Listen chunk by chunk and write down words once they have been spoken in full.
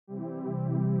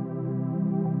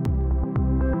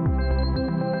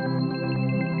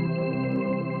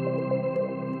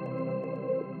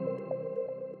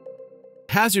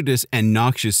Hazardous and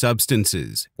noxious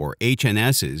substances, or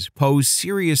HNSs, pose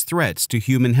serious threats to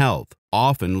human health,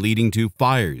 often leading to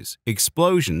fires,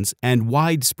 explosions, and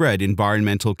widespread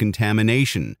environmental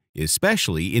contamination,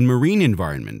 especially in marine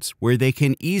environments where they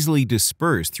can easily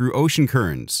disperse through ocean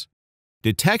currents.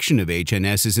 Detection of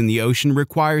HNSs in the ocean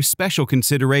requires special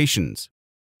considerations.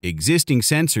 Existing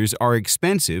sensors are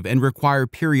expensive and require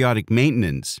periodic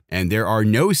maintenance, and there are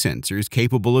no sensors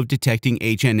capable of detecting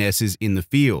HNSs in the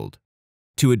field.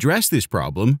 To address this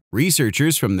problem,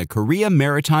 researchers from the Korea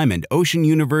Maritime and Ocean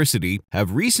University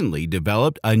have recently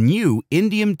developed a new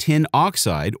indium tin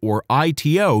oxide or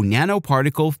ITO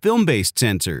nanoparticle film-based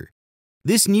sensor.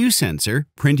 This new sensor,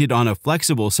 printed on a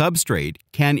flexible substrate,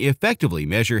 can effectively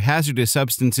measure hazardous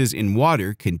substances in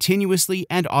water continuously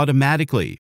and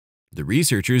automatically. The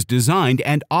researchers designed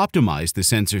and optimized the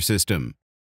sensor system.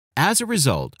 As a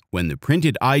result, when the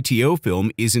printed ITO film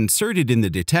is inserted in the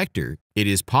detector, it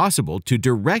is possible to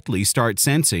directly start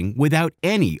sensing without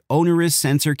any onerous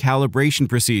sensor calibration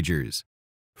procedures.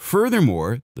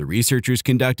 Furthermore, the researchers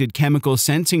conducted chemical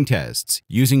sensing tests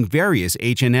using various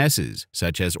HNSs,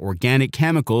 such as organic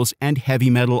chemicals and heavy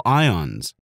metal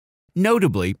ions.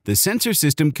 Notably, the sensor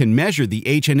system can measure the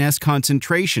HNS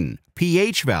concentration,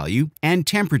 pH value, and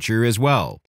temperature as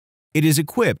well. It is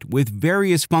equipped with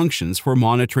various functions for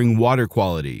monitoring water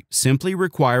quality, simply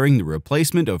requiring the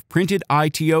replacement of printed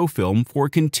ITO film for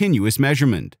continuous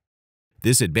measurement.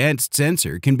 This advanced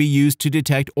sensor can be used to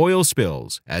detect oil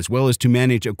spills, as well as to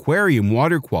manage aquarium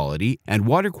water quality and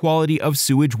water quality of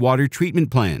sewage water treatment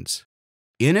plants.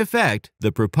 In effect,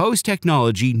 the proposed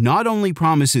technology not only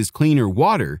promises cleaner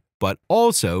water, but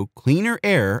also cleaner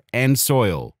air and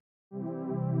soil.